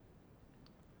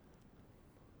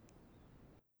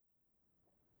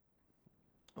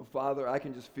Oh, Father, I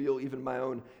can just feel even my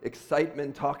own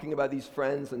excitement talking about these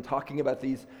friends and talking about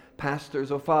these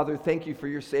pastors. Oh, Father, thank you for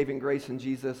your saving grace in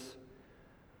Jesus.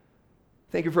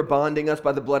 Thank you for bonding us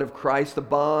by the blood of Christ, the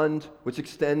bond which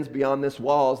extends beyond this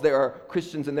walls. There are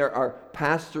Christians and there are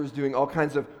pastors doing all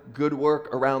kinds of good work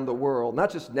around the world,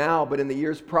 not just now, but in the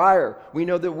years prior. We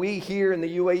know that we here in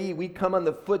the UAE, we come on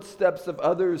the footsteps of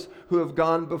others who have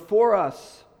gone before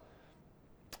us.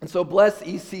 And so bless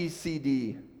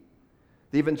ECCD,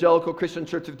 the Evangelical Christian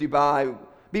Church of Dubai.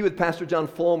 Be with Pastor John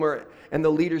Fulmer and the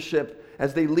leadership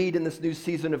as they lead in this new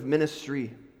season of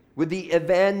ministry. With the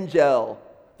evangel,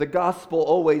 the gospel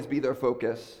always be their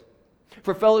focus.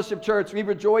 For Fellowship Church, we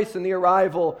rejoice in the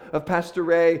arrival of Pastor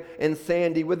Ray and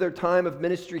Sandy. With their time of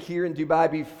ministry here in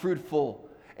Dubai, be fruitful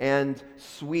and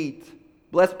sweet.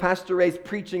 Bless Pastor Ray's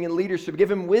preaching and leadership. Give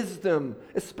him wisdom,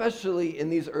 especially in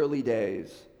these early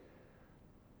days.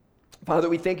 Father,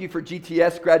 we thank you for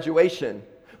GTS graduation.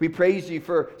 We praise you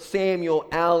for Samuel,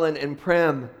 Alan, and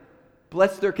Prem.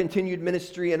 Bless their continued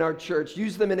ministry in our church.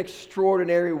 Use them in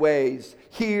extraordinary ways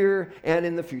here and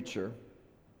in the future.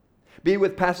 Be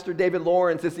with Pastor David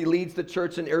Lawrence as he leads the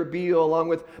church in Erbil along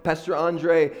with Pastor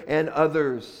Andre and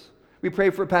others. We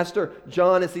pray for Pastor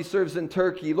John as he serves in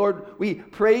Turkey. Lord, we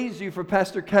praise you for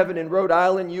Pastor Kevin in Rhode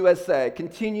Island, USA.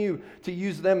 Continue to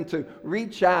use them to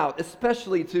reach out,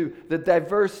 especially to the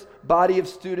diverse body of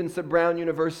students at Brown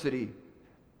University.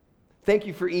 Thank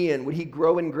you for Ian. Would he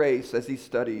grow in grace as he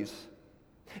studies?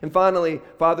 And finally,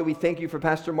 Father, we thank you for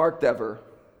Pastor Mark Dever.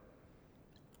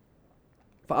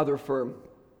 Father, for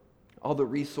all the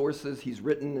resources he's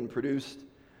written and produced.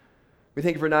 We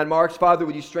thank you for 9 Marks. Father,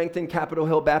 would you strengthen Capitol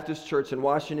Hill Baptist Church in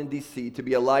Washington, D.C. to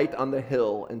be a light on the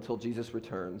hill until Jesus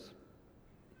returns.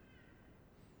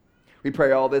 We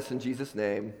pray all this in Jesus'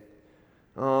 name.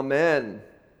 Amen.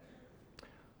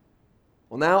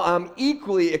 Well, now I'm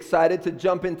equally excited to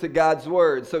jump into God's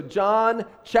Word. So John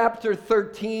chapter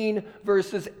 13,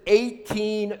 verses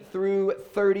 18 through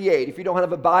 38. If you don't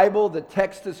have a Bible, the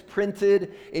text is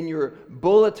printed in your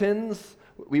bulletins.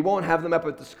 We won't have them up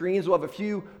at the screens. We'll have a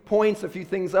few points, a few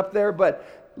things up there,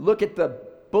 but look at the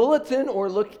bulletin or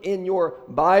look in your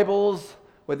Bibles,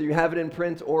 whether you have it in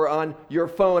print or on your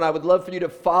phone. I would love for you to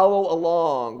follow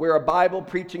along. We're a Bible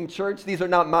preaching church. These are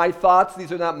not my thoughts.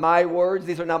 These are not my words.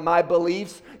 These are not my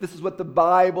beliefs. This is what the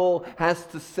Bible has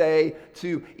to say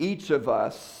to each of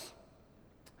us.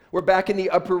 We're back in the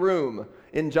upper room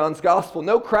in John's Gospel.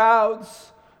 No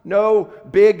crowds, no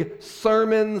big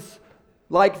sermons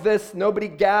like this. Nobody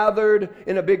gathered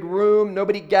in a big room.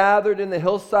 Nobody gathered in the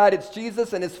hillside. It's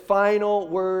Jesus and his final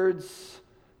words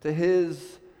to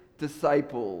his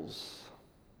disciples.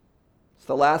 It's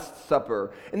the Last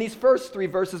Supper. And these first 3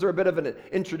 verses are a bit of an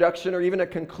introduction or even a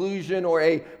conclusion or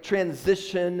a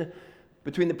transition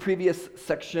between the previous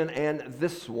section and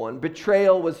this one.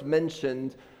 Betrayal was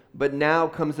mentioned, but now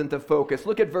comes into focus.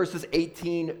 Look at verses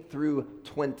 18 through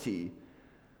 20.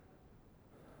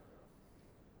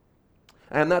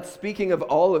 I am not speaking of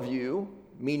all of you,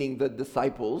 meaning the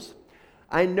disciples.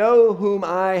 I know whom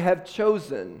I have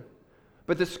chosen,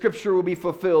 but the scripture will be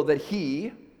fulfilled that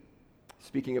he,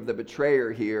 speaking of the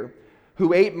betrayer here,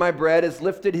 who ate my bread has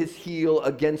lifted his heel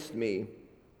against me.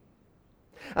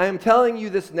 I am telling you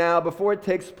this now before it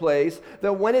takes place,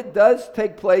 that when it does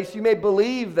take place, you may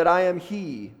believe that I am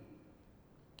he.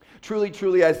 Truly,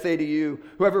 truly, I say to you,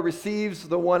 whoever receives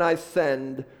the one I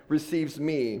send receives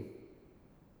me.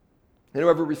 And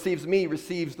whoever receives me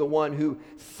receives the one who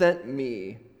sent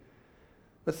me.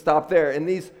 Let's stop there. In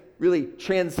these really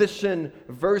transition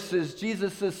verses,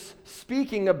 Jesus is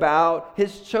speaking about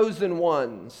his chosen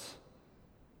ones.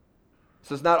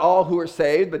 This is not all who are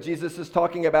saved, but Jesus is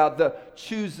talking about the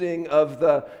choosing of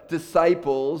the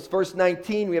disciples. Verse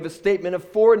 19, we have a statement of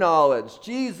foreknowledge.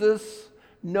 Jesus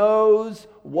knows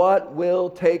what will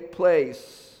take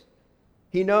place.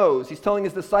 He knows. He's telling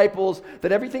his disciples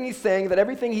that everything he's saying, that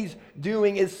everything he's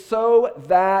doing is so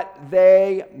that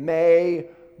they may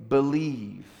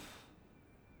believe.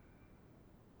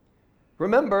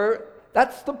 Remember,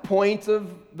 that's the point of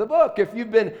the book. If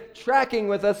you've been tracking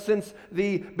with us since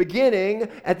the beginning,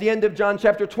 at the end of John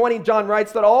chapter 20, John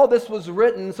writes that all this was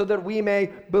written so that we may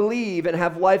believe and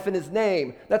have life in his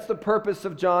name. That's the purpose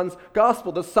of John's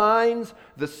gospel. The signs,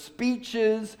 the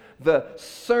speeches, the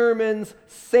sermons,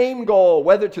 same goal,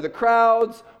 whether to the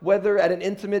crowds, whether at an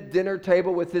intimate dinner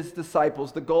table with his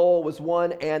disciples. The goal was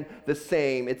one and the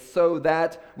same. It's so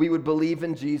that we would believe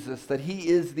in Jesus, that he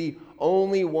is the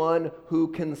only one who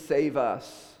can save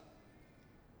us.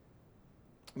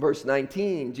 Verse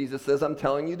 19, Jesus says, I'm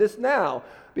telling you this now,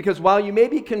 because while you may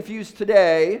be confused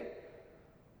today,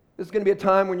 there's going to be a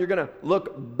time when you're going to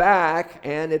look back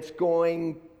and it's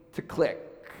going to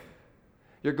click.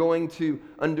 You're going to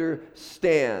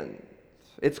understand.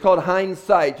 It's called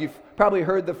hindsight. You've probably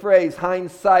heard the phrase,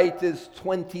 hindsight is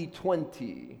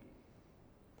 20/20.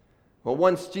 Well,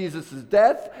 once Jesus'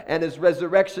 death and his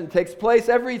resurrection takes place,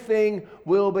 everything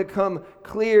will become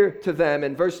clear to them.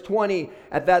 In verse 20,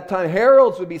 at that time,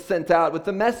 heralds would be sent out with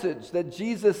the message that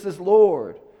Jesus is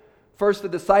Lord. First the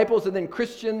disciples and then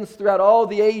Christians throughout all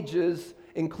the ages,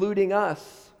 including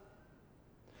us.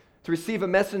 To receive a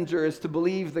messenger is to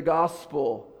believe the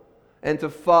gospel and to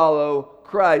follow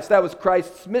Christ. That was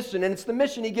Christ's mission, and it's the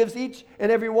mission he gives each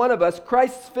and every one of us.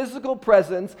 Christ's physical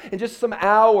presence in just some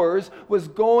hours was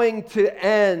going to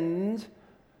end.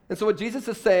 And so what Jesus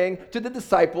is saying to the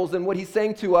disciples and what he's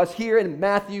saying to us here in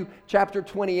Matthew chapter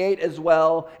 28 as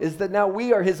well is that now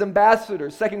we are his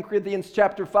ambassadors. 2 Corinthians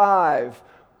chapter 5,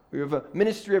 we have a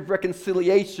ministry of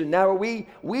reconciliation. Now we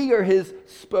are his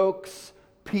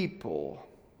spokespeople.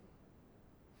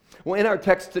 Well, in our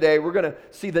text today, we're going to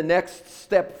see the next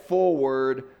step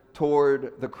forward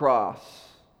toward the cross.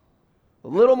 A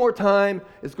little more time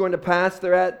is going to pass.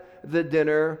 They're at the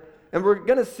dinner, and we're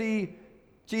going to see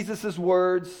Jesus'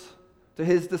 words to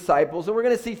his disciples, and we're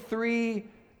going to see three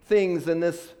things in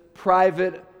this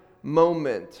private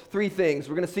moment. Three things.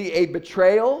 We're going to see a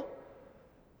betrayal,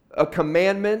 a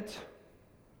commandment,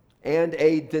 and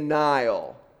a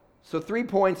denial. So 3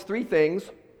 points, three things.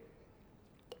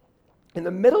 In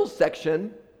the middle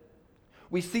section,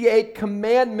 we see a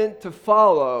commandment to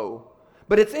follow.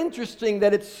 But it's interesting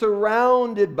that it's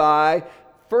surrounded by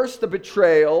first a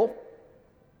betrayal,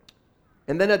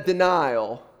 and then a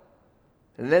denial.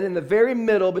 And then in the very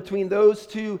middle, between those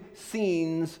two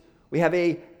scenes, we have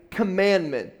a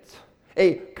commandment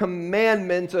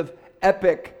of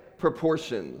epic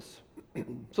proportions.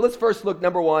 So let's first look,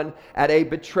 number one, at a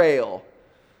betrayal.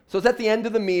 So it's at the end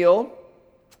of the meal.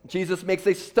 Jesus makes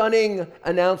a stunning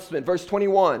announcement. Verse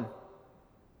 21.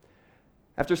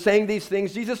 After saying these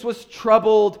things, Jesus was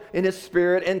troubled in his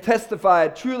spirit and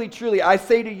testified, "Truly, truly, I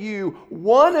say to you,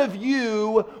 one of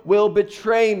you will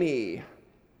betray me."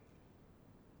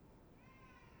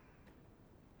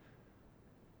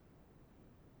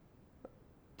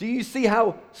 Do you see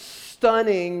how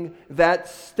stunning that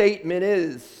statement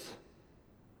is?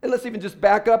 And let's even just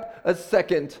back up a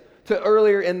second to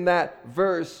earlier in that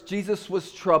verse. Jesus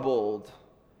was troubled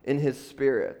in his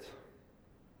spirit.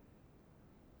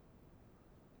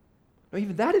 Now,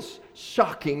 even that is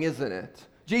shocking, isn't it?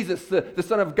 Jesus, the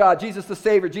Son of God, Jesus the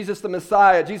Savior, Jesus the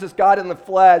Messiah, Jesus God in the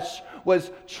flesh,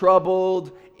 was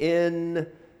troubled in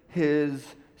his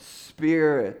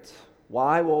spirit.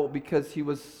 Why? Well, because he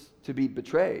was to be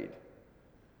betrayed,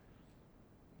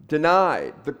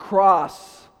 denied. The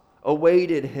cross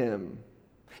awaited him.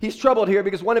 He's troubled here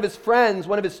because one of his friends,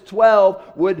 one of his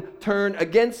 12, would turn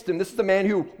against him. This is a man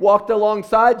who walked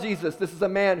alongside Jesus. This is a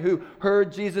man who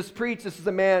heard Jesus preach. This is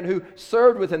a man who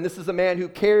served with him. This is a man who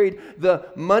carried the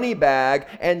money bag.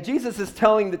 And Jesus is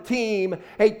telling the team,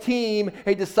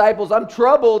 hey disciples, I'm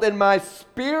troubled in my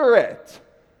spirit.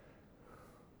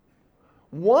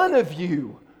 One of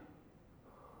you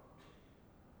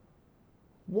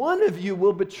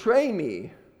will betray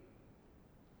me.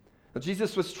 Now,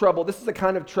 Jesus was troubled. This is the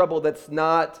kind of trouble that's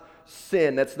not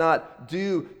sin, that's not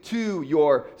due to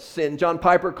your sin. John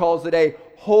Piper calls it a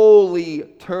holy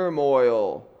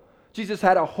turmoil. Jesus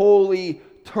had a holy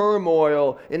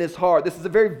turmoil in his heart. This is a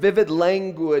very vivid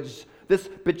language. This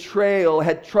betrayal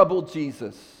had troubled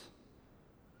Jesus.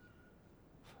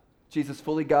 Jesus,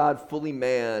 fully God, fully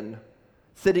man,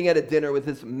 sitting at a dinner with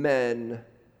his men,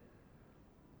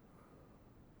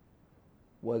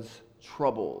 was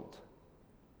troubled.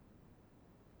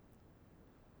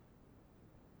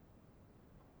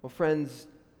 Well, friends,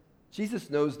 Jesus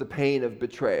knows the pain of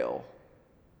betrayal.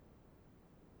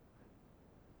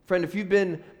 Friend, if you've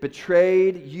been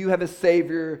betrayed, you have a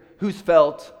Savior who's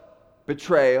felt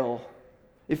betrayal.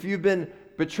 If you've been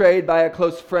betrayed by a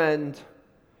close friend,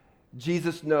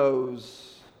 Jesus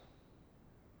knows.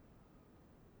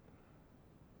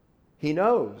 He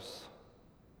knows.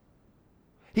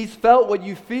 He's felt what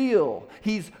you feel.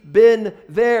 He's been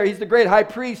there. He's the great high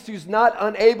priest who's not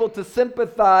unable to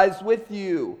sympathize with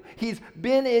you. He's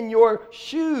been in your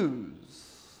shoes.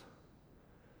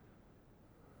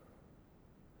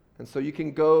 And so you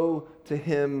can go to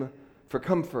him for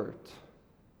comfort.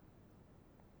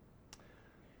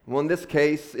 Well, in this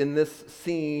case, in this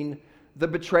scene, the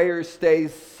betrayer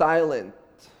stays silent,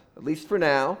 at least for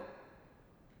now.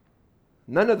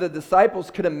 None of the disciples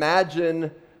could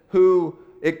imagine who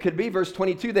it could be. Verse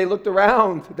 22, they looked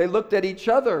around. They looked at each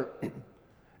other. It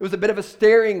was a bit of a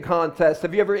staring contest.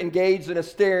 Have you ever engaged in a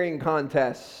staring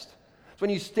contest? It's when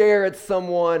you stare at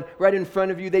someone right in front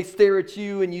of you, they stare at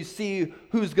you, and you see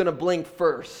who's going to blink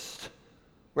first,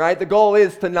 right? The goal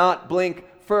is to not blink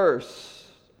first.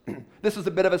 This was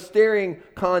a bit of a staring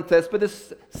contest, but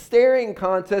this staring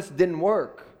contest didn't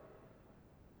work.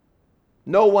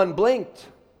 No one blinked.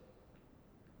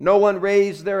 No one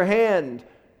raised their hand.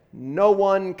 No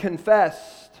one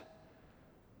confessed.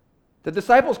 The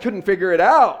disciples couldn't figure it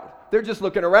out. They're just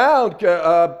looking around.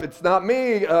 It's not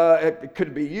me. It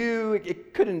could be you.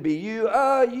 It couldn't be you.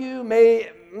 You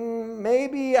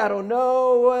maybe, I don't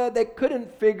know. They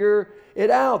couldn't figure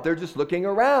it out. They're just looking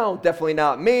around. Definitely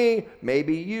not me.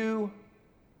 Maybe you.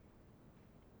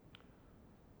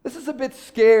 This is a bit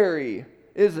scary,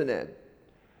 isn't it?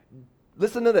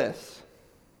 Listen to this.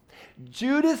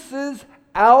 Judas's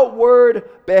outward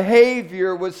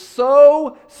behavior was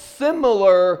so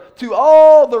similar to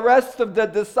all the rest of the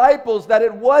disciples that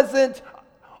it wasn't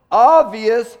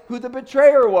obvious who the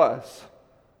betrayer was.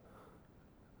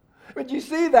 But you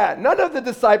see that? None of the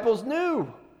disciples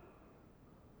knew.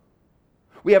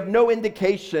 We have no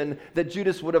indication that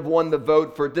Judas would have won the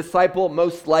vote for disciple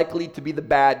most likely to be the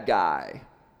bad guy.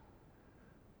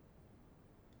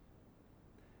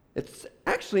 It's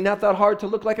actually not that hard to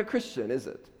look like a Christian, is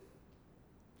it?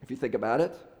 If you think about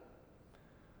it.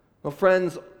 Well,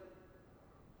 friends,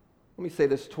 let me say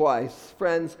this twice.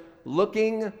 Friends,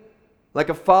 looking like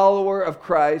a follower of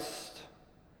Christ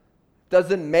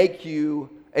doesn't make you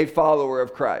a follower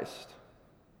of Christ.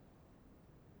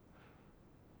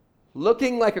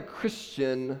 Looking like a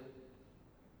Christian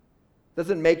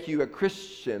doesn't make you a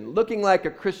Christian. Looking like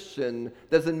a Christian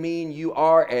doesn't mean you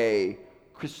are a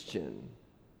Christian.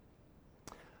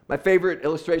 My favorite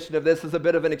illustration of this is a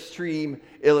bit of an extreme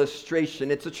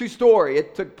illustration. It's a true story.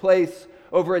 It took place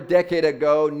over a decade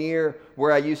ago near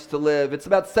where I used to live. It's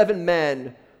about 7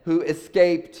 men who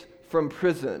escaped from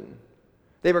prison.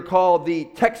 They were called the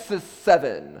Texas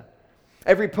 7.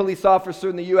 Every police officer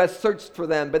in the U.S. searched for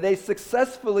them, but they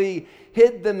successfully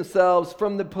hid themselves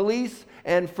from the police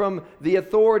and from the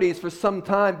authorities for some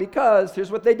time because,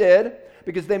 here's what they did,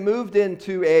 because they moved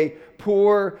into a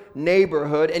poor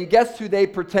neighborhood, and guess who they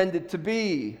pretended to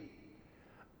be?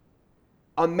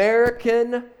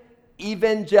 American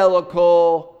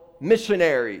evangelical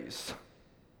missionaries.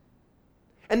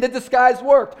 And the disguise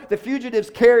worked. The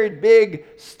fugitives carried big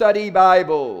study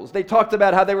Bibles. They talked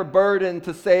about how they were burdened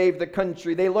to save the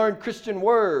country. They learned Christian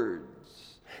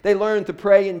words. They learned to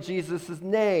pray in Jesus'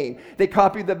 name. They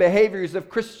copied the behaviors of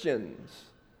Christians.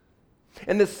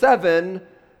 And the 7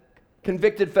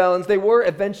 convicted felons, they were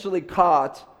eventually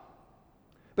caught.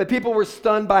 But people were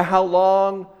stunned by how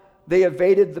long they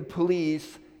evaded the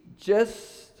police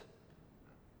just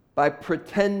by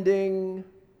pretending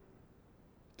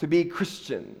to be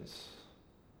Christians.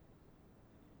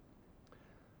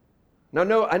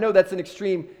 Now, I know that's an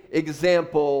extreme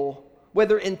example.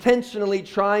 Whether intentionally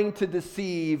trying to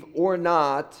deceive or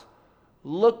not,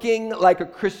 looking like a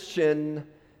Christian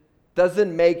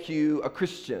doesn't make you a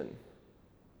Christian.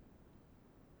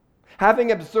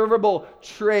 Having observable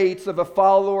traits of a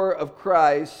follower of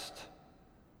Christ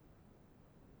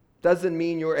doesn't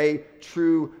mean you're a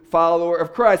true follower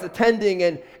of Christ. Attending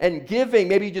and giving,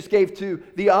 maybe you just gave to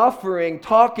the offering,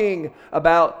 talking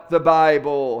about the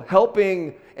Bible,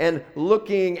 helping and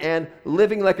looking and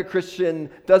living like a Christian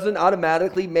doesn't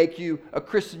automatically make you a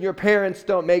Christian. Your parents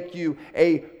don't make you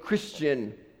a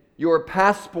Christian. Your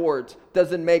passport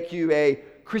doesn't make you a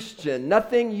Christian.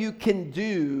 Nothing you can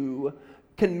do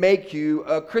can make you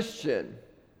a Christian.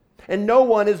 And no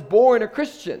one is born a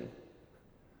Christian.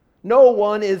 No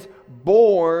one is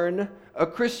born a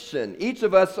Christian. Each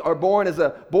of us are born as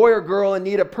a boy or girl and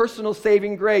need a personal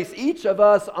saving grace. Each of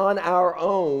us on our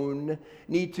own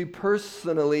need to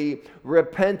personally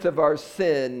repent of our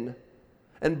sin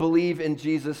and believe in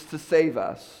Jesus to save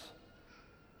us.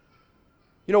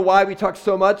 You know why we talk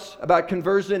so much about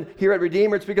conversion here at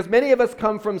Redeemer? It's because many of us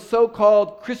come from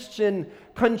so-called Christian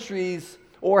countries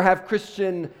or have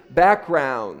Christian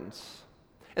backgrounds.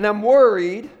 And I'm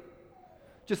worried,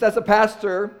 just as a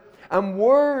pastor, I'm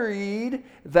worried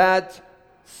that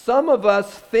some of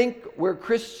us think we're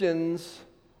Christians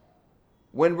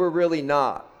when we're really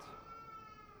not.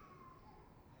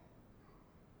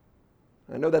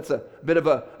 I know that's a bit of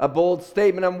a bold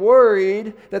statement. I'm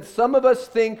worried that some of us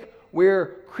think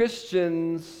we're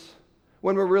Christians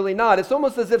when we're really not. It's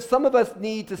almost as if some of us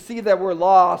need to see that we're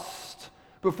lost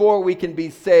before we can be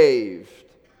saved.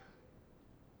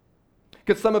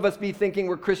 Could some of us be thinking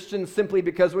we're Christians simply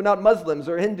because we're not Muslims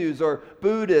or Hindus or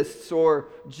Buddhists or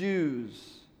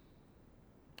Jews?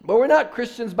 But we're not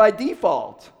Christians by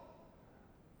default.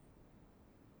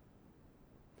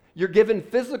 You're given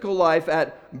physical life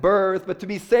at birth, but to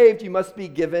be saved, you must be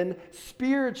given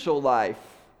spiritual life.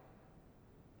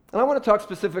 And I want to talk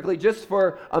specifically just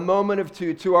for a moment of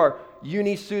two to our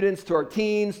uni students, to our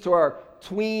teens, to our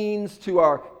tweens, to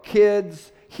our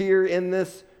kids here in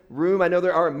this room. I know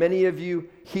there are many of you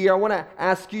here. I want to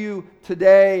ask you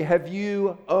today, have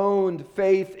you owned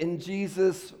faith in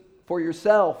Jesus for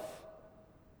yourself?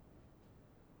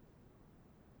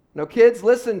 No, kids,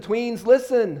 listen. Tweens,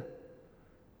 listen.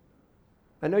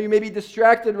 I know you may be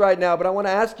distracted right now, but I want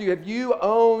to ask you, have you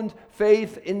owned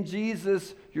faith in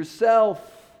Jesus yourself?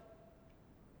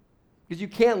 Because you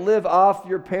can't live off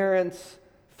your parents'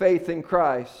 faith in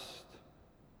Christ.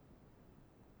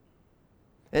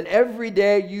 And every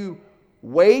day you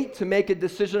wait to make a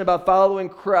decision about following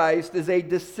Christ is a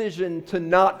decision to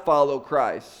not follow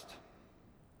Christ.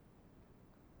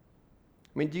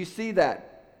 I mean, do you see that?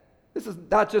 This is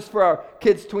not just for our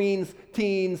kids, tweens,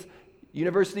 teens,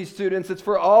 university students, it's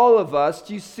for all of us.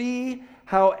 Do you see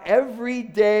how every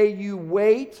day you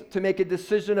wait to make a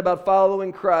decision about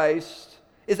following Christ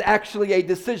is actually a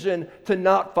decision to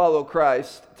not follow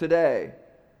Christ today?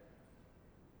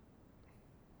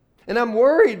 And I'm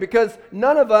worried because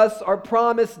none of us are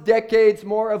promised decades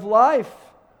more of life.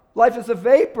 Life is a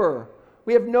vapor.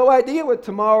 We have no idea what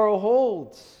tomorrow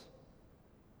holds.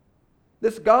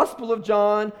 This Gospel of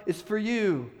John is for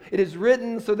you. It is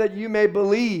written so that you may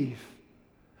believe.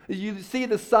 You see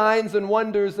the signs and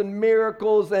wonders and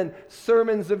miracles and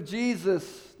sermons of Jesus.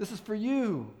 This is for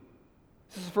you.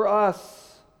 This is for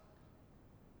us.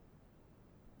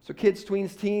 So kids,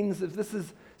 tweens, teens, if this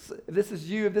is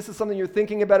you, if this is something you're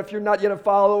thinking about, if you're not yet a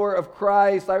follower of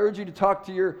Christ, I urge you to talk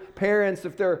to your parents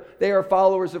if they are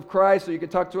followers of Christ, or you can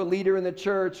talk to a leader in the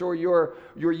church or your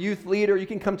youth leader. You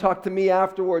can come talk to me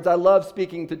afterwards. I love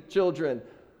speaking to children.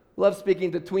 Love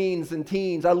speaking to tweens and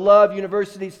teens. I love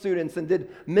university students and did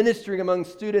ministry among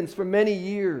students for many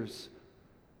years.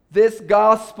 This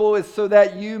gospel is so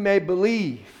that you may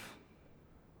believe.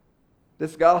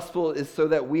 This gospel is so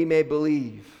that we may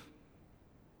believe.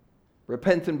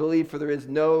 Repent and believe, for there is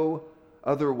no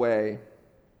other way.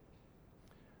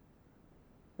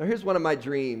 Now here's one of my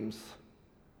dreams.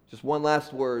 Just one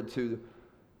last word to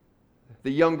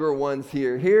the younger ones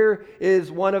here. Here is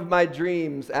one of my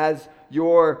dreams as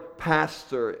your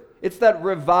pastor. It's that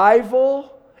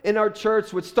revival in our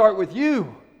church would start with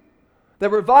you. That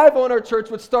revival in our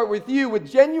church would start with you, with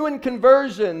genuine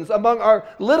conversions among our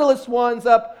littlest ones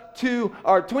up to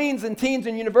our tweens and teens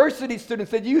and university students,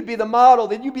 that you'd be the model,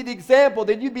 that you'd be the example,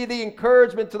 that you'd be the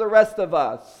encouragement to the rest of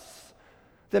us.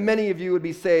 That many of you would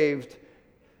be saved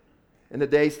in the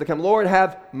days to come. Lord,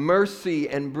 have mercy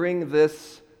and bring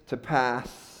this to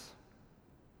pass.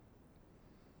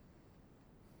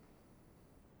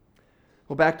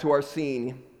 Well, back to our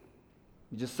scene.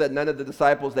 You just said none of the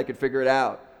disciples, they could figure it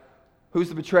out. Who's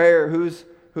the betrayer? Who's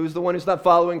the one who's not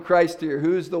following Christ here?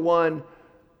 Who's the one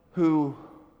who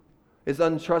is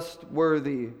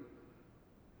untrustworthy?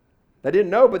 They didn't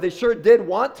know, but they sure did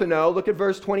want to know. Look at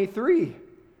verse 23.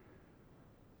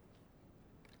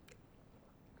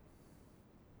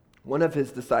 One of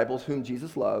his disciples, whom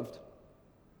Jesus loved,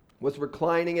 was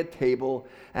reclining at table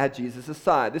at Jesus'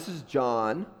 side. This is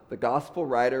John, the gospel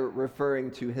writer,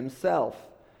 referring to himself.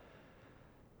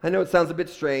 I know it sounds a bit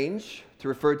strange to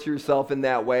refer to yourself in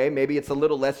that way. Maybe it's a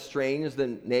little less strange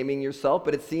than naming yourself,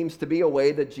 but it seems to be a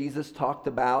way that Jesus talked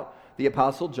about the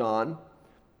Apostle John.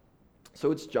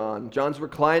 So it's John. John's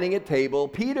reclining at table.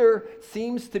 Peter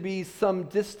seems to be some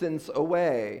distance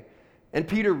away. And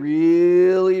Peter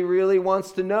really, really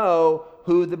wants to know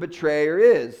who the betrayer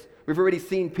is. We've already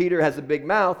seen Peter has a big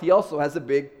mouth. He also has a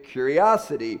big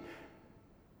curiosity.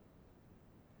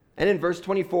 And in verse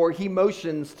 24, he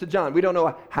motions to John. We don't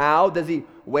know how. Does he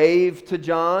wave to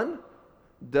John?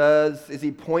 Is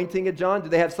he pointing at John? Do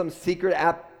they have some secret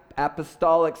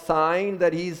apostolic sign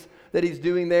that he's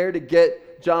doing there to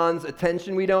get John's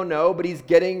attention? We don't know, but he's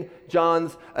getting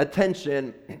John's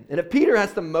attention. And if Peter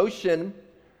has to motion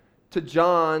to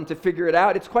John to figure it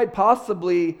out, it's quite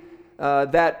possibly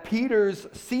that Peter's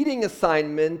seating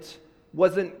assignment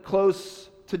wasn't close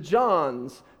to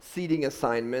John's seating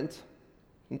assignment.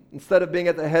 Instead of being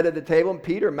at the head of the table,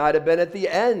 Peter might have been at the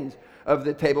end of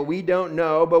the table. We don't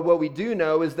know, but what we do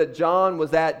know is that John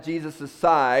was at Jesus'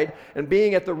 side, and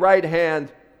being at the right hand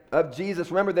of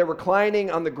Jesus. Remember, they're reclining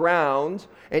on the ground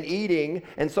and eating,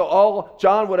 and so all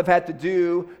John would have had to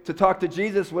do to talk to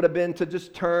Jesus would have been to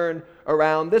just turn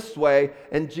around this way,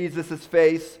 and Jesus'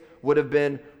 face would have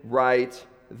been right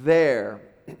there.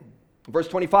 Verse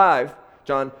 25,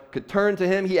 John could turn to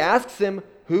him. He asks him,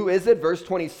 "Who is it?" Verse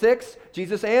 26,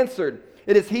 Jesus answered,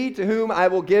 It is he to whom I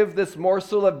will give this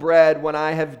morsel of bread when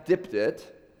I have dipped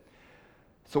it."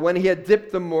 So when he had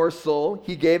dipped the morsel,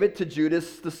 he gave it to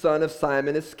Judas, the son of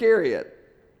Simon Iscariot.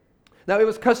 Now it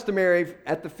was customary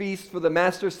at the feast for the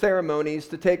master ceremonies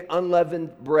to take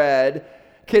unleavened bread.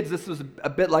 Kids, this was a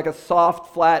bit like a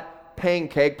soft, flat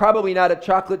pancake. Probably not a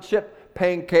chocolate chip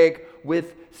pancake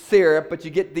with syrup, but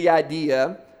you get the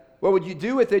idea. What would you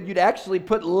do with it? You'd actually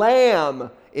put lamb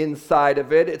inside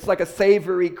of it. It's like a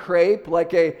savory crepe,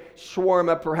 like a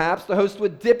shawarma perhaps. The host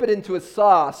would dip it into a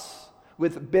sauce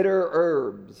with bitter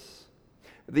herbs.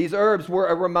 These herbs were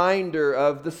a reminder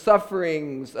of the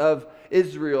sufferings of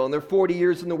Israel and their 40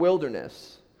 years in the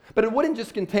wilderness. But it wouldn't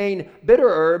just contain bitter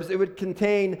herbs, it would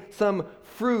contain some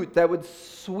fruit that would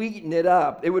sweeten it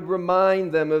up. It would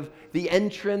remind them of the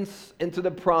entrance into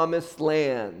the promised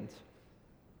land.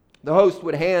 The host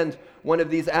would hand one of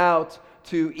these out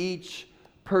to each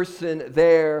person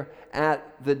there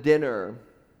at the dinner.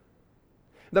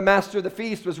 The master of the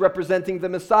feast was representing the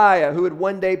Messiah who would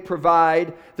one day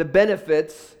provide the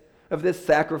benefits of this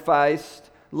sacrificed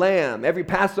lamb. Every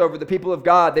Passover, the people of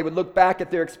God, they would look back at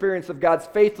their experience of God's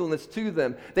faithfulness to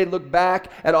them. They'd look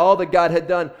back at all that God had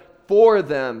done for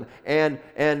them, and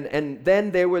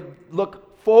then they would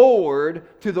look forward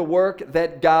to the work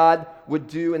that God would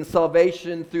do in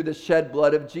salvation through the shed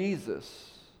blood of Jesus.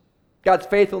 God's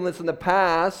faithfulness in the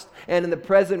past and in the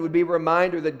present would be a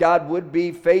reminder that God would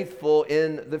be faithful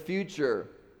in the future.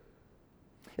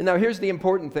 And now here's the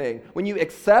important thing. When you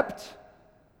accept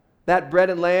that bread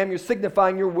and lamb, you're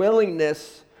signifying your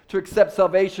willingness to accept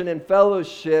salvation and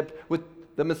fellowship with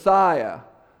the Messiah.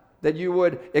 That you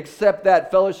would accept that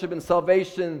fellowship and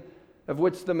salvation of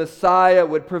which the Messiah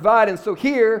would provide. And so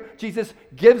here, Jesus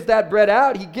gives that bread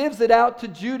out. He gives it out to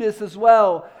Judas as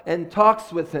well and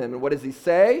talks with him. And what does he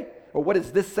say? Or what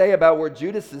does this say about where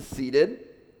Judas is seated?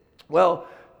 Well,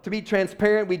 to be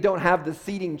transparent, we don't have the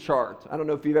seating chart. I don't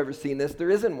know if you've ever seen this. There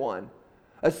isn't one.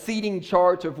 A seating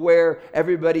chart of where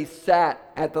everybody sat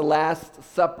at the Last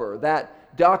Supper.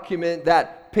 That document,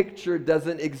 that picture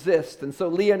doesn't exist. And so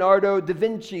Leonardo da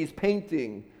Vinci's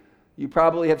painting, you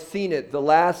probably have seen it, The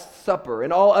Last Supper.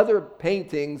 And all other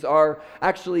paintings are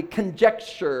actually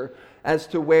conjecture as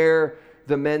to where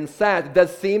the men sat. It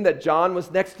does seem that John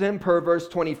was next to him per verse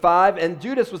 25, and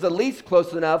Judas was at least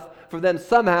close enough for them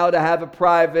somehow to have a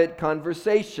private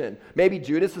conversation. Maybe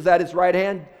Judas is at his right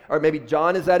hand, or maybe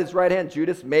John is at his right hand,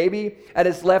 Judas maybe at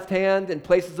his left hand in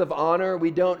places of honor.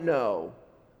 We don't know.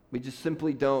 We just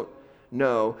simply don't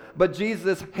know. But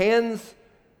Jesus hands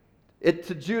it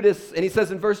to Judas, and he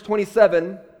says in verse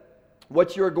 27,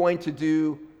 what you are going to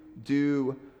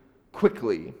do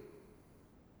quickly.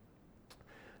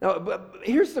 Now,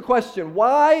 here's the question.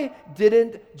 Why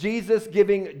didn't Jesus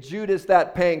giving Judas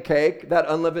that pancake, that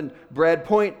unleavened bread,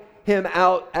 point him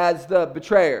out as the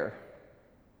betrayer?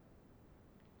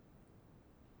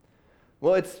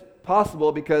 Well, it's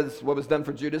possible because what was done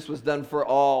for Judas was done for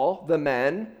all the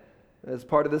men as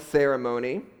part of the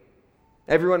ceremony.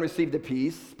 Everyone received a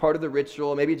piece, part of the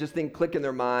ritual. Maybe it just didn't click in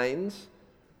their minds.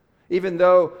 Even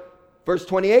though verse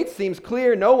 28 seems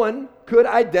clear, no one could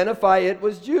identify it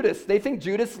was Judas. They think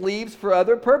Judas leaves for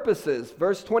other purposes.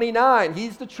 Verse 29,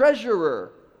 he's the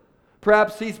treasurer.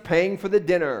 Perhaps he's paying for the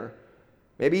dinner.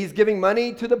 Maybe he's giving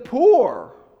money to the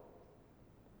poor.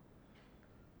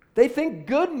 They think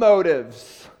good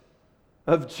motives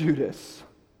of Judas.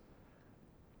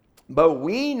 But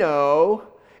we know,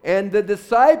 and the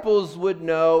disciples would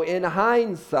know in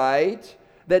hindsight,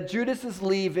 that Judas is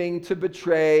leaving to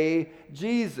betray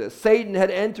Jesus. Satan had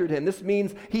entered him. This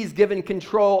means he's given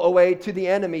control away to the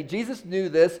enemy. Jesus knew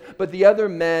this, but the other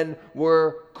men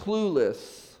were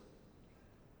clueless.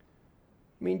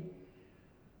 I mean,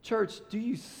 church, do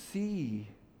you see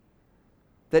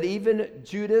that even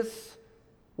Judas,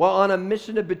 while on a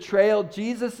mission of betrayal,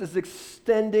 Jesus is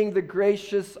extending the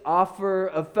gracious offer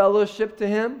of fellowship to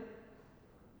him?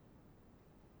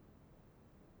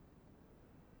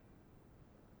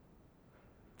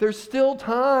 There's still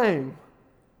time.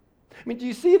 I mean, do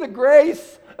you see the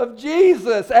grace of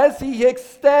Jesus as he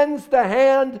extends the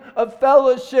hand of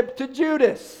fellowship to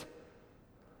Judas?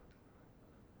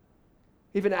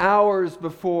 Even hours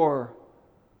before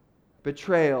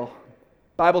betrayal.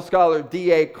 Bible scholar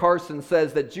D.A. Carson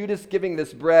says that Judas giving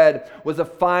this bread was a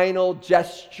final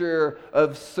gesture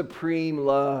of supreme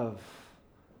love.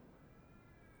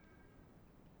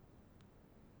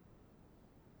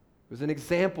 It was an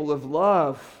example of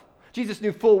love. Jesus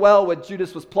knew full well what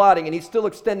Judas was plotting, and he's still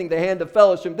extending the hand of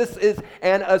fellowship. This is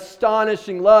an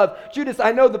astonishing love. Judas,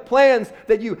 I know the plans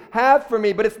that you have for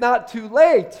me, but it's not too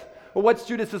late. Well, what's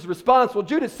Judas's response? Well,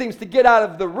 Judas seems to get out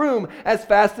of the room as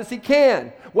fast as he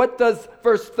can. What does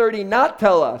verse 30 not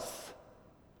tell us?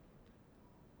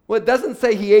 Well, it doesn't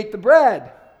say he ate the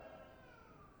bread.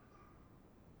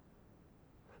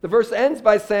 The verse ends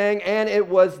by saying, and it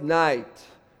was night.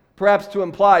 Perhaps to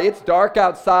imply it's dark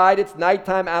outside, it's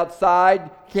nighttime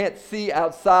outside, can't see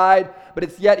outside, but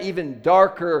it's yet even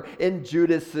darker in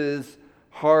Judas's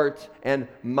heart and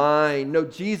mind. No,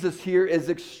 Jesus here is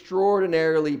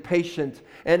extraordinarily patient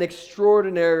and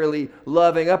extraordinarily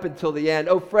loving up until the end.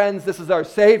 Oh, friends, this is our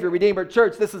Savior, Redeemer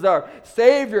Church. This is our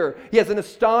Savior. He has an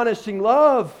astonishing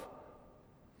love.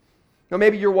 Now,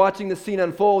 maybe you're watching the scene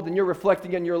unfold and you're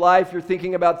reflecting on your life. You're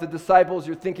thinking about the disciples.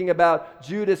 You're thinking about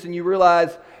Judas, and you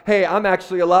realize, hey, I'm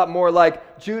actually a lot more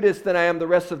like Judas than I am the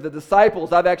rest of the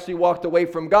disciples. I've actually walked away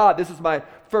from God. This is my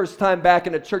first time back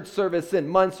in a church service in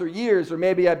months or years, or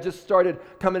maybe I've just started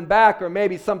coming back, or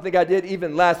maybe something I did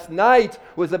even last night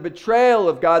was a betrayal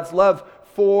of God's love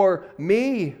for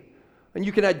me. And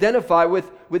you can identify with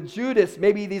Judas,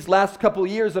 maybe these last couple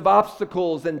years of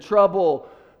obstacles and trouble.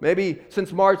 Maybe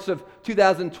since March of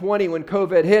 2020 when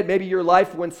COVID hit, maybe your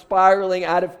life went spiraling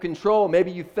out of control. Maybe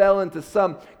you fell into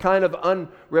some kind of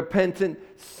unrepentant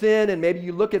sin, and maybe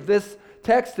you look at this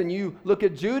text and you look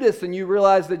at Judas and you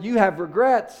realize that you have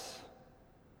regrets,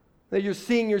 that you're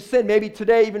seeing your sin. Maybe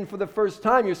today, even for the first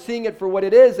time, you're seeing it for what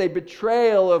it is, a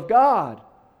betrayal of God.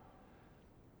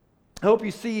 I hope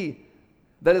you see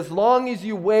that as long as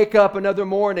you wake up another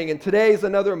morning, and today's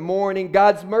another morning,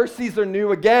 God's mercies are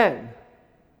new again.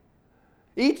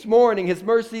 Each morning, His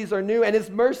mercies are new, and His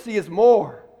mercy is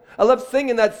more. I love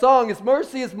singing that song. His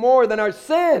mercy is more than our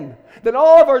sin, than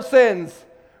all of our sins,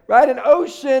 right? An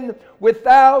ocean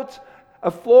without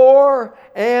a floor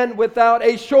and without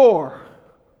a shore.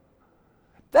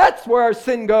 That's where our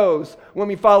sin goes when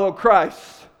we follow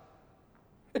Christ.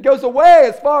 It goes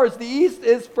away as far as the east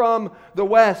is from the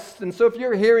west. And so if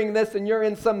you're hearing this and you're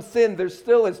in some sin, there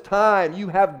still is time. You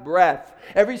have breath.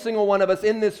 Every single one of us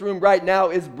in this room right now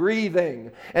is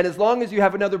breathing. And as long as you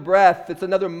have another breath, it's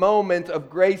another moment of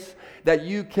grace that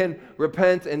you can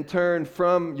repent and turn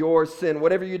from your sin.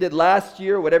 Whatever you did last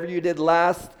year, whatever you did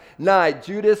last night,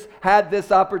 Judas had this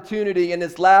opportunity in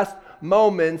his last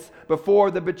moments before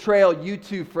the betrayal. You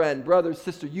too, friend, brother,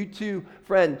 sister, you too,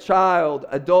 friend, child,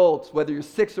 adult, whether you're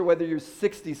 6 or whether you're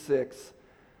 66,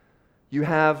 you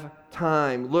have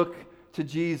time. Look to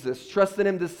Jesus. Trust in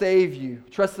Him to save you.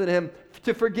 Trust in Him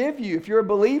to forgive you if you're a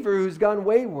believer who's gone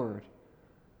wayward.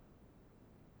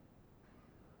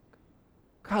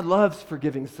 God loves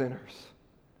forgiving sinners.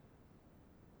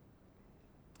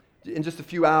 In just a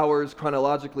few hours,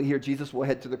 chronologically here, Jesus will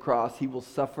head to the cross. He will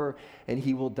suffer and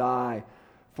He will die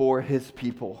for His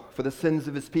people, for the sins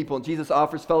of His people. And Jesus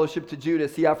offers fellowship to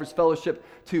Judas. He offers fellowship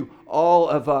to all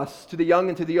of us, to the young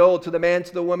and to the old, to the man,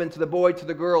 to the woman, to the boy, to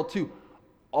the girl, to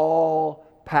all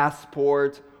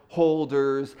passport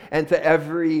holders, and to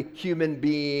every human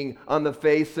being on the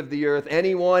face of the earth.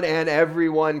 Anyone and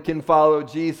everyone can follow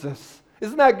Jesus.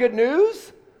 Isn't that good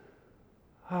news?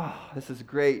 Oh, this is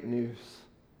great news.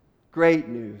 Great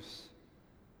news.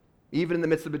 Even in the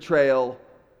midst of betrayal,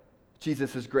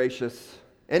 Jesus is gracious.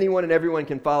 Anyone and everyone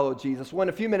can follow Jesus. Well, in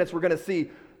a few minutes, we're going to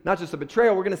see not just a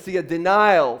betrayal, we're going to see a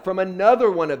denial from another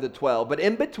one of the 12. But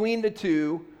in between the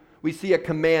two, we see a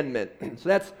commandment. So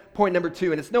that's point number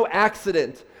 2. And it's no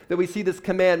accident that we see this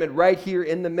commandment right here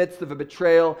in the midst of a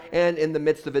betrayal and in the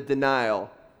midst of a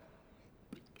denial.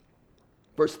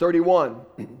 Verse 31.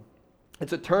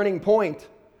 It's a turning point.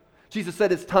 Jesus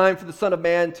said it's time for the Son of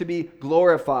Man to be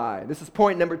glorified. This is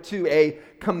point number 2, a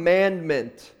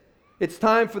commandment. It's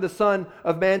time for the Son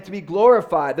of Man to be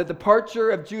glorified. The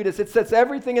departure of Judas, it sets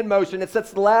everything in motion. It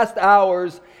sets the last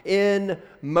hours in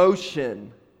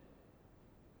motion.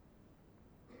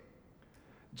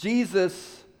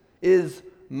 Jesus is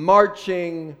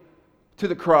marching to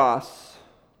the cross.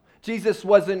 Jesus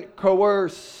wasn't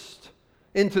coerced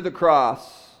into the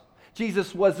cross.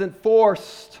 Jesus wasn't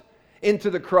forced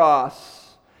into the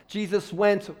cross. Jesus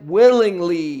went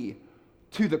willingly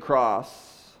to the cross.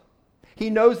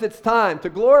 He knows it's time. To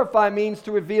glorify means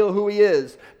to reveal who He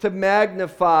is, to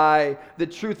magnify the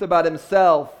truth about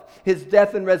Himself. His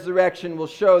death and resurrection will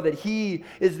show that He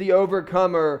is the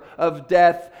overcomer of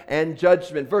death and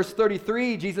judgment. Verse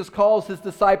 33, Jesus calls His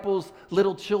disciples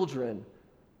little children.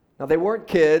 Now, they weren't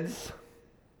kids.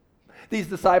 These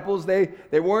disciples, they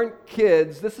weren't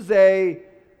kids. This is a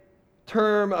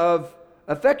term of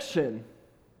affection.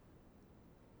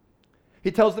 He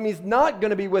tells them He's not going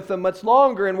to be with them much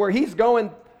longer, and where He's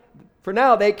going, for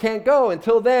now, they can't go.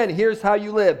 Until then, here's how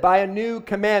you live, by a new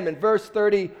commandment. Verse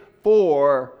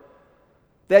 34,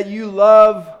 that you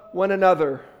love one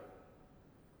another.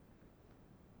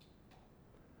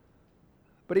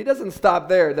 But he doesn't stop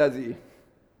there, does he?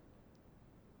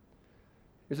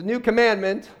 There's a new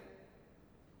commandment,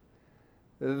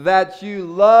 that you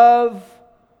love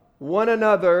one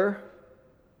another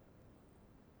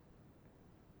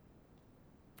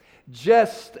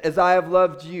just as I have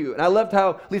loved you. And I loved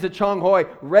how Lisa Chong-Hoi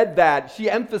read that. She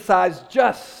emphasized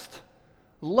just.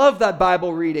 Love that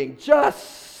Bible reading.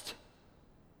 Just.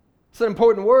 It's an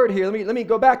important word here. Let me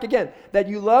go back again. That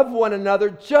you love one another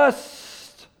just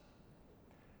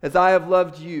as I have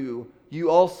loved you. You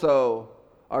also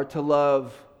are to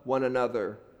love one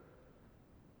another.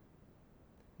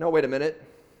 Now, wait a minute.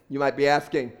 You might be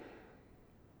asking,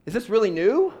 is this really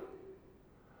new?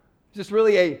 Is this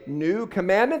really a new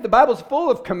commandment? The Bible's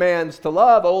full of commands to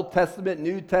love, Old Testament,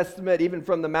 New Testament, even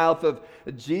from the mouth of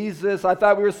Jesus. I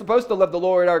thought we were supposed to love the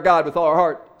Lord our God with all our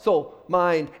heart, soul,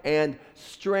 mind, and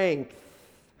strength,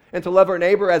 and to love our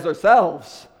neighbor as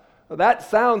ourselves. Well, that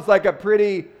sounds like a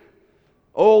pretty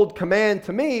old command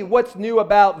to me. What's new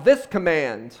about this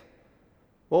command?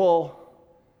 Well,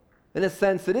 in a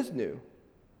sense, it is new.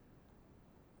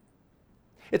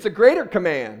 It's a greater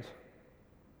command.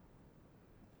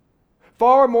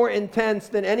 Far more intense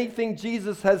than anything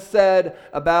Jesus has said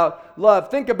about love.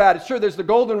 Think about it. Sure, there's the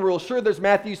golden rule. Sure, there's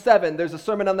Matthew 7. There's a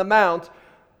Sermon on the Mount.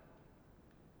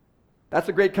 That's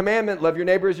a great commandment. Love your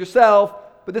neighbor as yourself.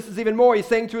 But this is even more. He's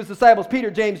saying to his disciples, Peter,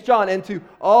 James, John, and to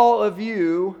all of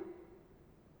you,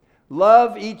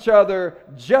 love each other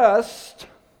just.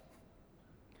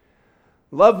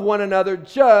 Love one another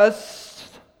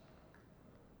just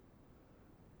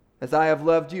as I have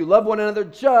loved you. Love one another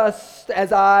just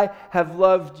as I have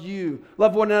loved you.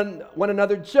 Love one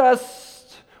another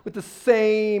just with the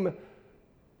same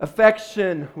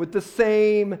affection, with the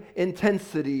same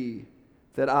intensity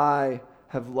that I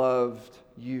have loved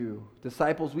you.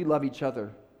 Disciples, we love each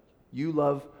other. You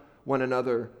love one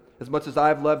another as much as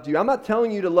I've loved you. I'm not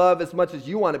telling you to love as much as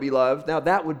you want to be loved. Now,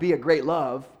 that would be a great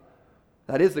love.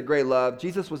 That is a great love.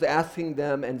 Jesus was asking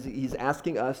them, and he's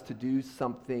asking us to do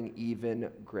something even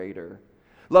greater.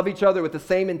 Love each other with the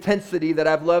same intensity that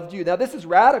I've loved you. Now, this is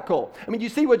radical. I mean, you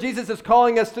see what Jesus is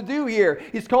calling us to do here.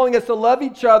 He's calling us to love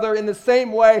each other in the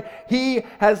same way he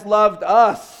has loved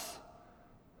us.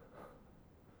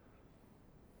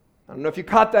 I don't know if you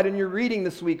caught that in your reading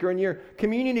this week or in your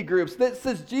community groups. This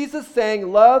is Jesus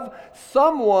saying, love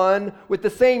someone with the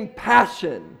same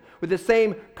passion, with the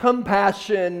same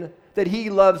compassion that he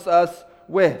loves us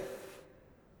with.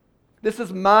 This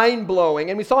is mind-blowing.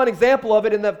 And we saw an example of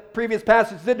it in the previous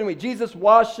passage, didn't we? Jesus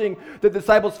washing the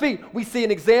disciples' feet. We see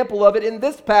an example of it in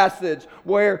this passage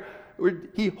where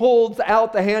he holds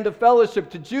out the hand of fellowship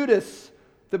to Judas,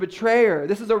 the betrayer.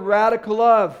 This is a radical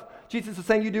love. Jesus is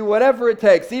saying you do whatever it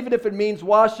takes, even if it means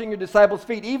washing your disciples'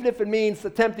 feet, even if it means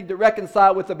attempting to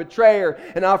reconcile with the betrayer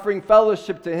and offering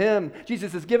fellowship to him.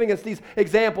 Jesus is giving us these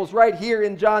examples right here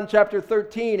in John chapter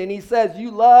 13, and he says,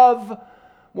 you love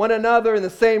one another in the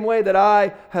same way that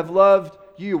I have loved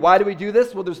you. Why do we do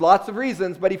this? Well, there's lots of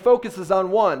reasons, but he focuses on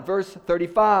one, verse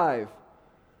 35.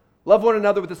 Love one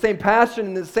another with the same passion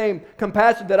and the same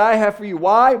compassion that I have for you.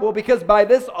 Why? Well, because by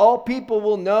this all people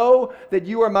will know that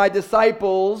you are my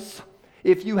disciples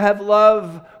if you have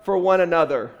love for one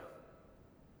another.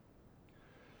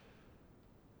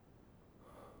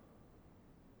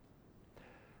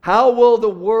 How will the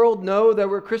world know that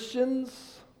we're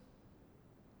Christians?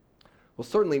 Well,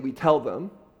 certainly we tell them,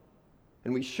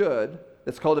 and we should.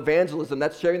 That's called evangelism.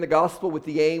 That's sharing the gospel with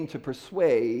the aim to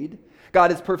persuade.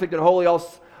 God is perfect and holy. All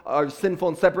are sinful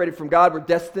and separated from God. We're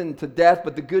destined to death.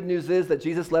 But the good news is that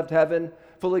Jesus left heaven,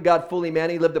 fully God, fully man.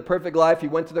 He lived a perfect life. He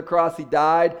went to the cross. He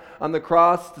died on the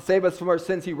cross to save us from our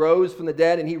sins. He rose from the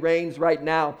dead, and he reigns right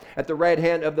now at the right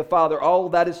hand of the Father. All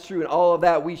of that is true, and all of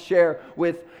that we share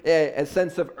with a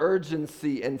sense of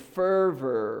urgency and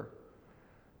fervor.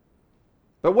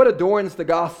 But what adorns the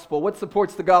gospel? What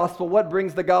supports the gospel? What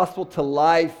brings the gospel to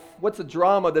life? What's a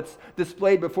drama that's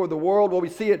displayed before the world? Well, we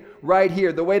see it right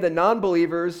here. The way that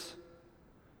non-believers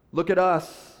look at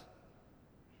us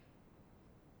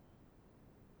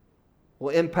will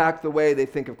impact the way they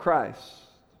think of Christ.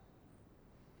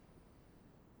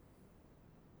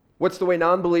 What's the way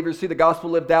non-believers see the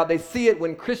gospel lived out? They see it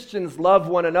when Christians love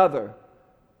one another.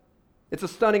 It's a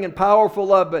stunning and powerful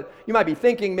love, but you might be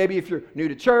thinking, maybe if you're new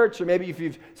to church, or maybe if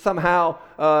you've somehow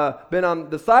been on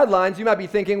the sidelines, you might be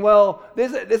thinking, well,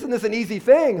 isn't this an easy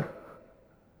thing?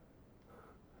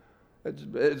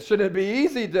 Shouldn't it be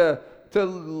easy to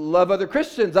love other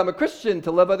Christians? I'm a Christian,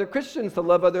 to love other Christians, to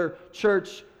love other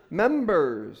church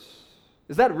members.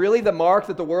 Is that really the mark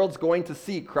that the world's going to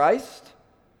see Christ?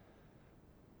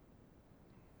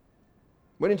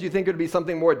 Wouldn't you think it would be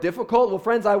something more difficult? Well,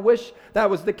 friends, I wish that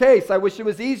was the case. I wish it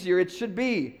was easier. It should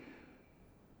be. It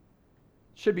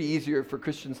should be easier for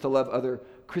Christians to love other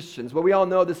Christians. But we all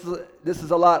know this is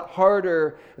a lot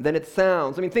harder than it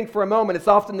sounds. I mean, think for a moment. It's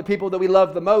often the people that we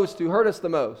love the most who hurt us the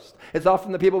most. It's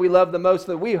often the people we love the most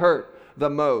that we hurt the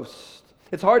most.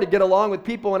 It's hard to get along with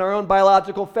people in our own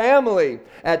biological family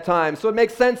at times. So it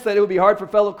makes sense that it would be hard for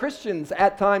fellow Christians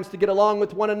at times to get along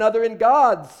with one another in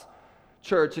God's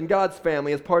church, in God's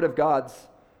family, as part of God's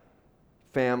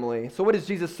family. So what is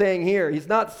Jesus saying here? He's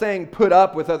not saying put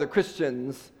up with other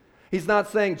Christians. He's not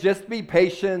saying just be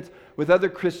patient with other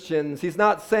Christians. He's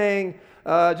not saying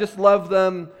just love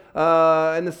them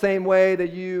in the same way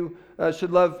that you should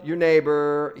love your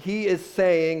neighbor. He is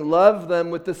saying love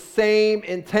them with the same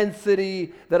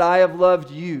intensity that I have loved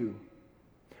you.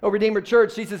 Oh, Redeemer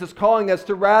Church, Jesus is calling us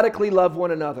to radically love one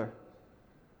another.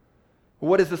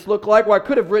 What does this look like? Well, I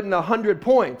could have written 100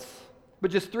 points,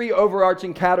 but just 3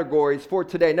 overarching categories for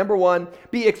today. Number 1,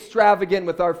 be extravagant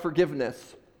with our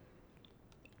forgiveness.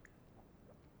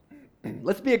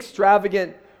 Let's be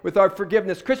extravagant with our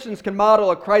forgiveness. Christians can model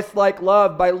a Christ-like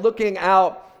love by looking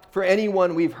out for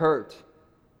anyone we've hurt,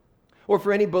 or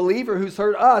for any believer who's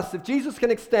hurt us. If Jesus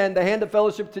can extend the hand of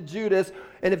fellowship to Judas,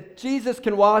 and if Jesus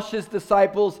can wash his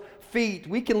disciples' feet,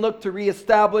 we can look to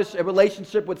reestablish a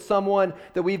relationship with someone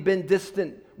that we've been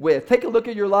distant with. Take a look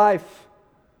at your life.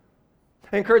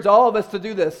 I encourage all of us to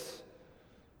do this,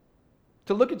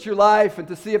 to look at your life and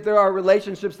to see if there are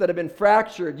relationships that have been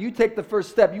fractured. You take the first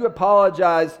step. You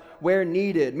apologize where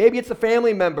needed. Maybe it's a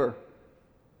family member.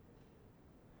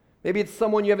 Maybe it's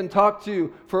someone you haven't talked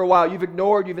to for a while. You've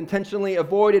ignored, you've intentionally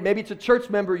avoided. Maybe it's a church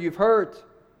member you've hurt.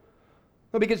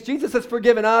 Well, because Jesus has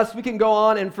forgiven us, we can go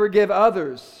on and forgive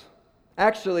others.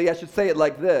 Actually, I should say it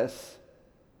like this.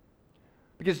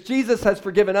 Because Jesus has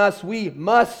forgiven us, we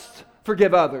must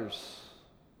forgive others.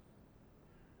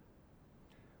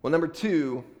 Well, number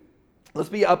 2, let's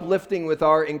be uplifting with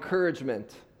our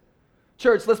encouragement.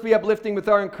 Church, let's be uplifting with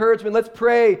our encouragement. Let's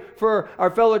pray for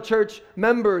our fellow church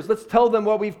members. Let's tell them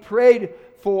what we've prayed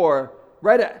for.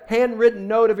 Write a handwritten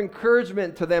note of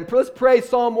encouragement to them. Let's pray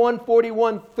Psalm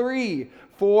 141:3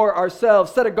 for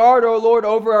ourselves. Set a guard, O Lord,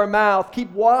 over our mouth.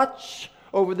 Keep watch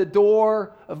over the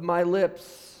door of my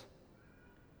lips.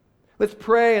 Let's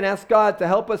pray and ask God to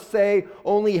help us say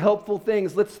only helpful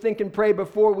things. Let's think and pray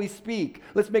before we speak.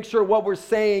 Let's make sure what we're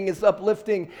saying is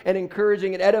uplifting and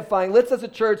encouraging and edifying. Let's, as a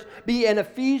church, be an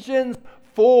Ephesians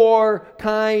 4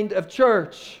 kind of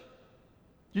church.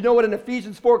 You know what an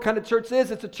Ephesians 4 kind of church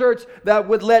is? It's a church that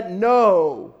would let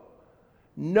no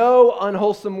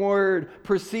unwholesome word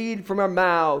proceed from our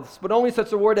mouths, but only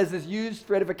such a word as is used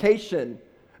for edification,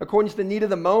 according to the need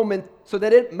of the moment, so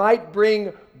that it might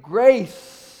bring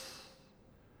grace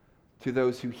to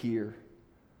those who hear.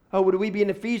 Oh, would we be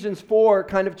an Ephesians 4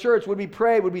 kind of church? Would we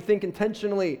pray? Would we think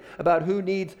intentionally about who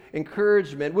needs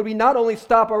encouragement? Would we not only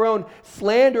stop our own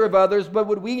slander of others, but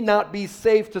would we not be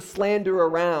safe to slander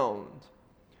around?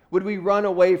 Would we run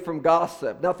away from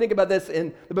gossip? Now think about this.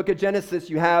 In the book of Genesis,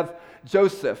 you have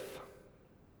Joseph.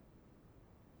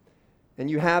 And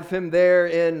you have him there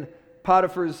in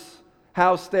Potiphar's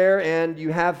house there, and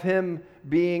you have him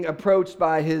being approached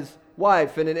by his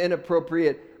wife in an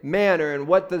inappropriate manner. And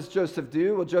what does Joseph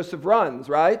do? Well, Joseph runs,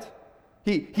 right?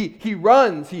 He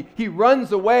runs. He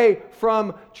runs away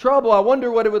from trouble. I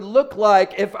wonder what it would look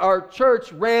like if our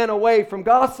church ran away from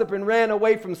gossip and ran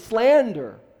away from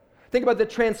slander. Think about the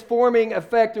transforming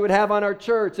effect it would have on our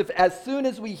church if as soon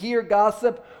as we hear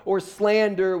gossip or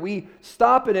slander, we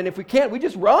stop it. And if we can't, we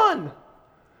just run.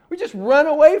 We just run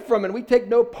away from it, and we take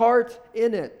no part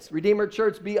in it. Redeemer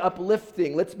Church, be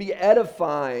uplifting. Let's be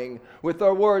edifying with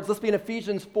our words. Let's be an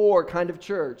Ephesians 4 kind of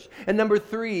church. And number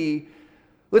 3,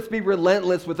 let's be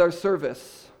relentless with our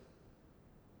service.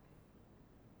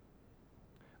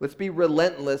 Let's be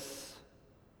relentless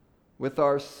with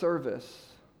our service.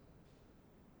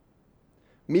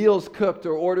 Meals cooked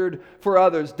or ordered for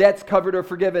others, debts covered or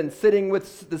forgiven, sitting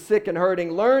with the sick and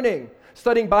hurting, learning,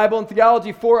 studying Bible and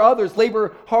theology for others.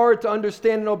 Labor hard to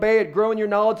understand and obey it. Grow in your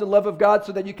knowledge and love of God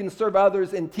so that you can serve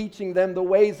others in teaching them the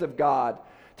ways of God.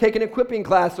 Take an equipping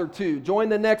class or 2. Join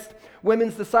the next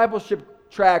women's discipleship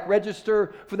track.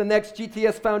 Register for the next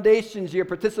GTS Foundations year.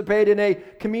 Participate in a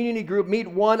community group. Meet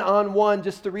one-on-one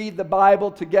just to read the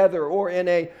Bible together or in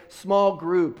a small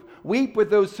group. Weep with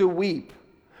those who weep.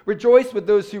 Rejoice with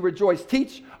those who rejoice.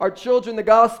 Teach our children the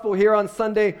gospel here on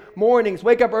Sunday mornings.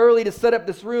 Wake up early to set up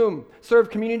this room.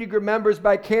 Serve community group members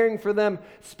by caring for them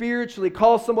spiritually.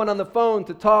 Call someone on the phone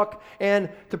to talk and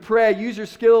to pray. Use your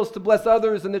skills to bless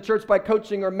others in the church by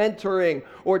coaching or mentoring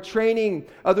or training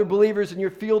other believers in your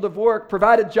field of work.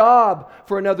 Provide a job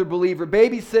for another believer.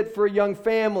 Babysit for a young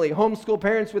family. Homeschool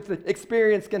parents with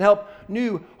experience can help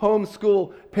new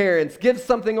homeschool parents. Give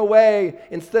something away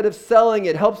instead of selling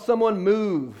it. Help someone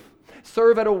move.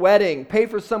 Serve at a wedding. Pay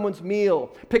for someone's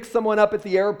meal. Pick someone up at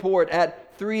the airport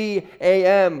at 3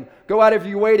 a.m. Go out of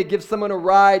your way to give someone a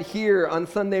ride here on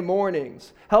Sunday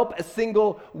mornings. Help a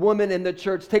single woman in the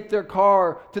church. Take their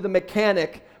car to the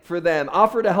mechanic for them.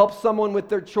 Offer to help someone with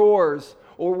their chores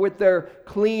or with their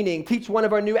cleaning. Teach one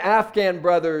of our new Afghan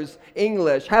brothers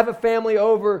English. Have a family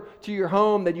over to your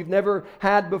home that you've never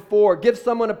had before. Give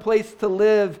someone a place to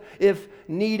live if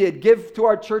needed. Give to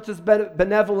our church's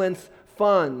benevolence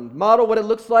fund. Model what it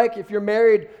looks like if you're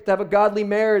married to have a godly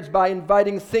marriage by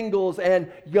inviting singles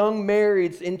and young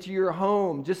marrieds into your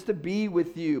home just to be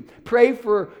with you. Pray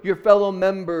for your fellow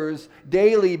members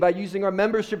daily by using our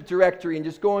membership directory and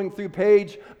just going through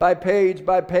page by page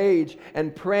by page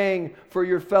and praying for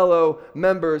your fellow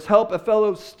members. Help a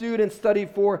fellow student study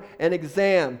for an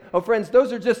exam. Oh, friends,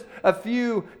 those are just a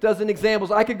few dozen examples.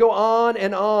 I could go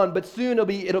on, but soon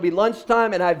it'll be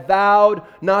lunchtime, and I vowed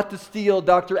not to steal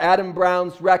Dr. Adam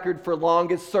Brown's record for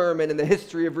longest sermon in the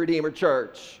history of Redeemer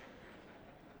Church.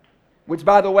 Which,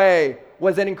 by the way,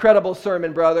 was an incredible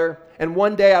sermon, brother. And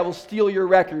one day I will steal your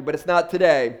record, but it's not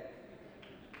today.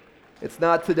 It's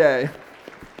not today.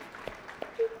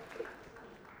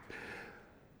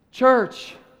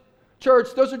 Church,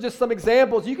 those are just some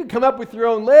examples. You can come up with your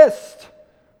own list.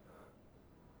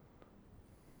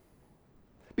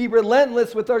 Be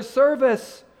relentless with our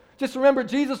service. Just remember,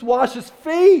 Jesus washes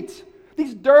feet.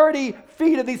 These dirty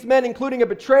feet of these men, including a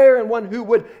betrayer and one who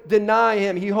would deny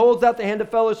him. He holds out the hand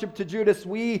of fellowship to Judas.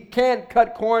 We can't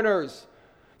cut corners.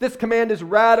 This command is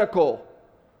radical.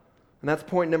 And that's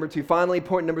point number 2. Finally,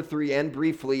 point number 3, and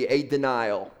briefly, a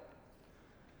denial.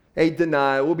 A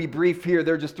denial. We'll be brief here.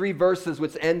 There are just 3 verses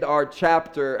which end our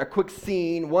chapter. A quick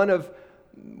scene, one of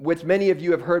which many of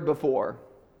you have heard before.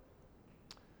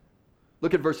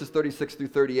 Look at verses 36 through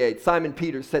 38. Simon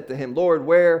Peter said to him, Lord,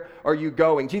 where are you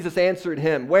going? Jesus answered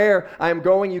him, where I am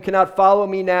going, you cannot follow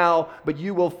me now, but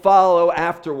you will follow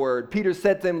afterward. Peter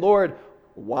said to him, Lord,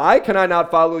 why can I not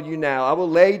follow you now? I will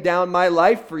lay down my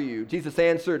life for you. Jesus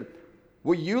answered,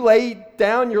 will you lay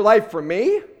down your life for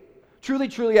me? Truly,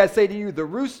 truly, I say to you, the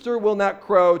rooster will not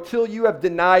crow till you have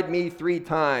denied me 3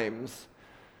 times.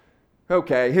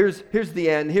 Okay, here's the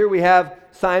end. Here we have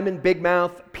Simon Big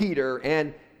Mouth Peter,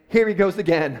 and here he goes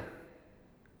again.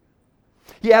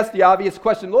 He asked the obvious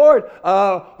question, Lord,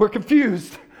 we're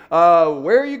confused.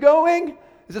 Where are you going?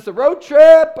 Is this a road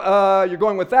trip? You're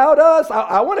going without us?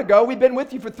 I want to go. We've been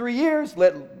with you for 3 years.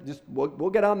 We'll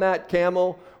get on that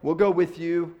camel. We'll go with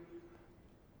you.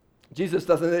 Jesus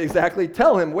doesn't exactly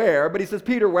tell him where, but he says,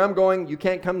 Peter, where I'm going, you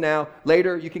can't come now.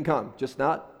 Later, you can come, just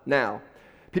not now.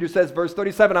 Peter says, verse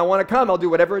 37, I want to come. I'll do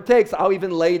whatever it takes. I'll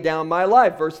even lay down my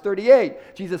life. Verse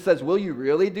 38, Jesus says, will you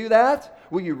really do that?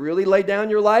 Will you really lay down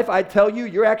your life? I tell you,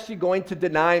 you're actually going to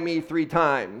deny me 3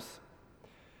 times.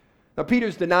 Now,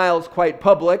 Peter's denial is quite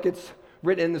public. It's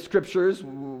written in the Scriptures.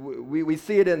 We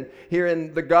see it here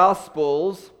in the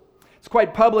Gospels. It's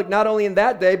quite public not only in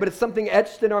that day, but it's something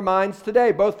etched in our minds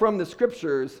today, both from the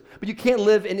Scriptures. But you can't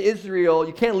live in Israel,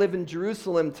 you can't live in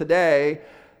Jerusalem today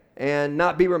and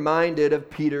not be reminded of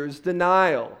Peter's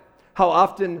denial. How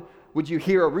often would you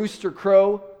hear a rooster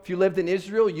crow? If you lived in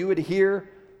Israel, you would hear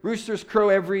roosters crow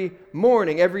every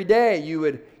morning, every day you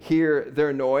would hear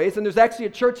their noise. And there's actually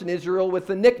a church in Israel with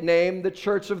the nickname, the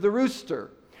Church of the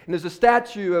Rooster. And there's a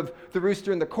statue of the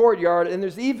rooster in the courtyard, and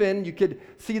there's even, you could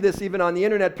see this even on the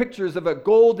internet, pictures of a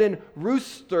golden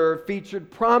rooster featured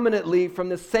prominently from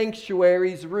the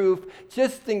sanctuary's roof,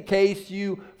 just in case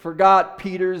you forgot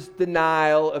Peter's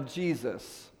denial of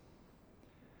Jesus.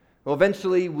 Well,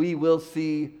 eventually we will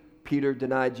see Peter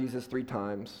deny Jesus 3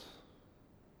 times.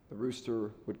 The rooster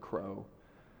would crow.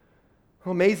 How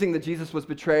amazing that Jesus was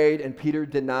betrayed and Peter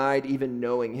denied even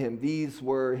knowing him. These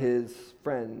were his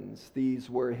friends. These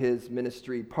were his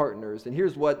ministry partners. And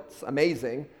here's what's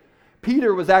amazing.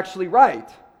 Peter was actually right.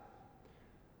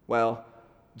 Well,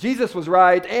 Jesus was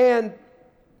right, and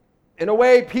in a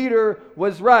way, Peter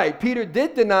was right. Peter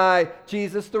did deny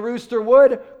Jesus. The rooster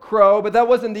would crow, but that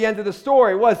wasn't the end of the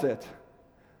story, was it?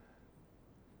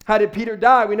 How did Peter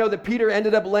die? We know that Peter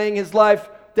ended up laying his life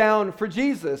down for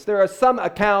Jesus. There are some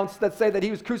accounts that say that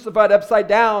he was crucified upside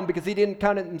down because he didn't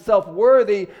count himself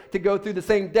worthy to go through the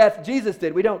same death Jesus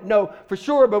did. We don't know for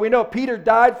sure, but we know Peter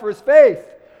died for his faith.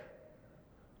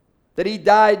 That he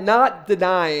died not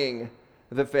denying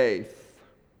the faith.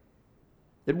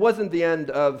 It wasn't the end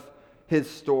of his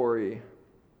story.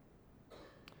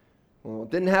 Well,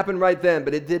 it didn't happen right then,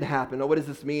 but it did happen. Now, what does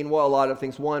this mean? Well, a lot of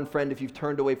things. One, friend, if you've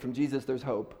turned away from Jesus, there's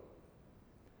hope.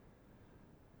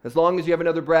 As long as you have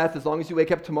another breath, as long as you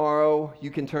wake up tomorrow,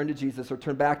 you can turn to Jesus or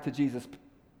turn back to Jesus.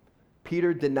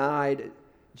 Peter denied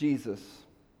Jesus.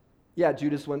 Yeah,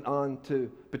 Judas went on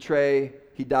to betray.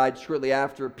 He died shortly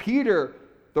after. Peter,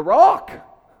 the rock.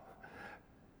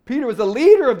 Peter was the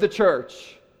leader of the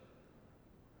church.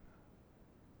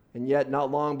 And yet, not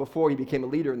long before he became a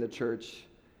leader in the church,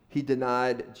 he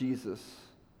denied Jesus.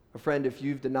 A friend, if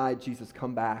you've denied Jesus,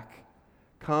 come back.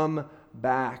 Come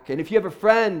back. And if you have a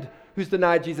friend who's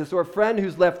denied Jesus or a friend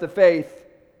who's left the faith,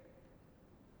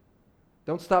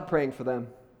 don't stop praying for them.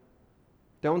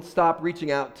 Don't stop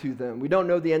reaching out to them. We don't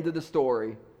know the end of the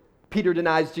story. Peter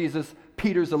denies Jesus.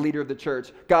 Peter's the leader of the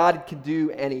church. God can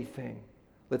do anything.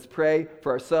 Let's pray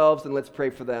for ourselves and let's pray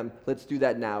for them. Let's do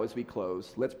that now as we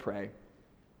close. Let's pray.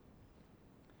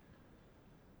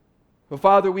 Well,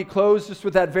 Father, we close just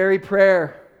with that very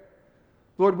prayer.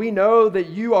 Lord, we know that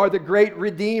you are the great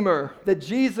Redeemer, that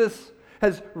Jesus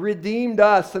has redeemed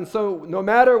us. And so no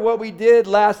matter what we did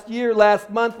last year, last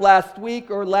month, last week,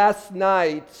 or last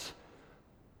night,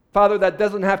 Father, that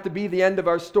doesn't have to be the end of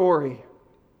our story.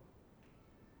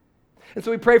 And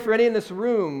so we pray for any in this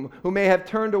room who may have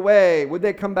turned away. Would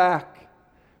they come back?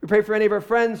 We pray for any of our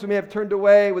friends who may have turned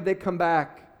away. Would they come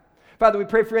back? Father, we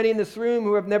pray for any in this room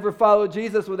who have never followed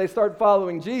Jesus. Will they start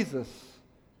following Jesus?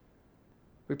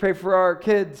 We pray for our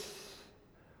kids,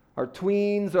 our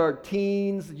tweens, our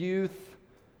teens, youth,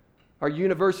 our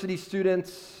university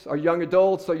students, our young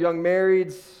adults, our young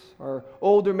marrieds, our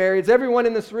older marrieds, everyone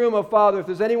in this room, oh Father, if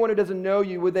there's anyone who doesn't know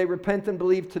you, would they repent and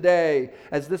believe today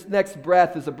as this next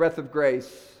breath is a breath of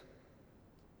grace?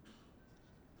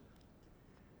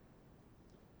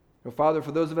 Oh Father,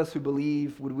 for those of us who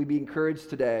believe, would we be encouraged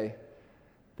today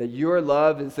that your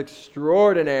love is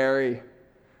extraordinary,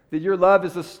 that your love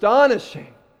is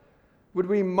astonishing? Would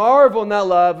we marvel in that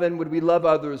love, and would we love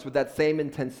others with that same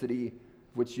intensity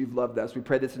which you've loved us? We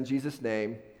pray this in Jesus'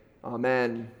 name.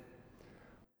 Amen.